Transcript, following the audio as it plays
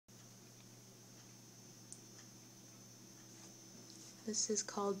This is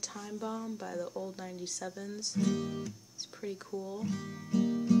called Timebomb by the Old 97s. It's pretty cool. I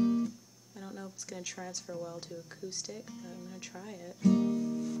don't know if it's going to transfer well to acoustic, but I'm going to try it.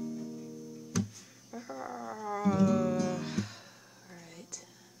 Alright.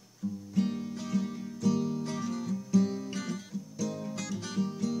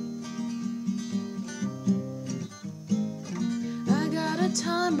 I got a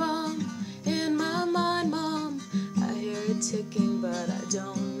time bomb in my mind, Mom. I hear it ticking, but I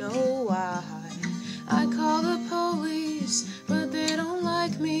don't know why. I call the police, but they don't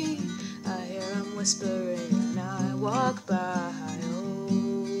like me. I hear them whispering and I walk by.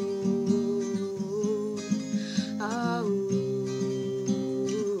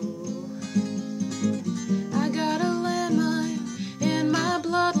 I got a landmine in my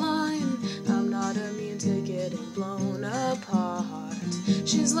bloodline. I'm not immune to getting blown apart.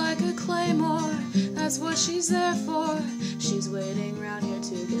 She's like a claymore, that's what she's there for. She's waiting around here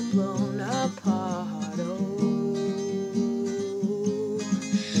to get blown apart.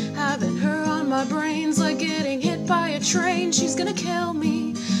 Having her on my brains like getting hit by a train. She's gonna kill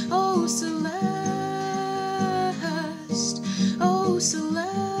me. Oh, Celeste. Oh, Celeste.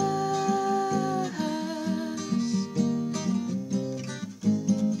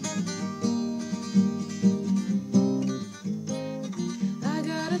 I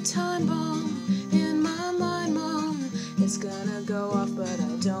got a time bomb in my mind, Mom. It's gonna go off, but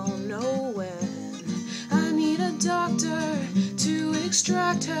I don't know when. I need a doctor to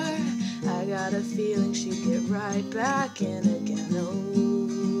extract her. I got a feeling she'd get right back in again.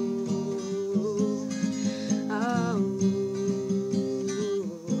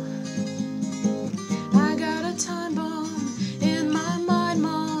 I got a time bomb in my mind,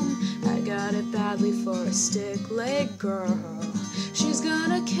 Mom. I got it badly for a stick-leg girl. She's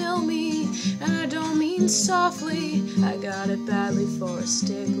gonna kill me, and I don't mean softly. I got it badly for a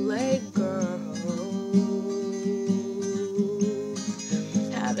stick-leg girl.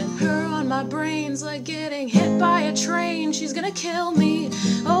 Having her on my brains like getting hit by a train. She's gonna kill me.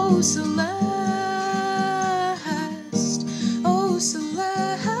 Oh, Celeste. Oh,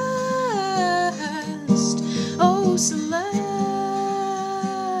 Celeste. Oh, Celeste.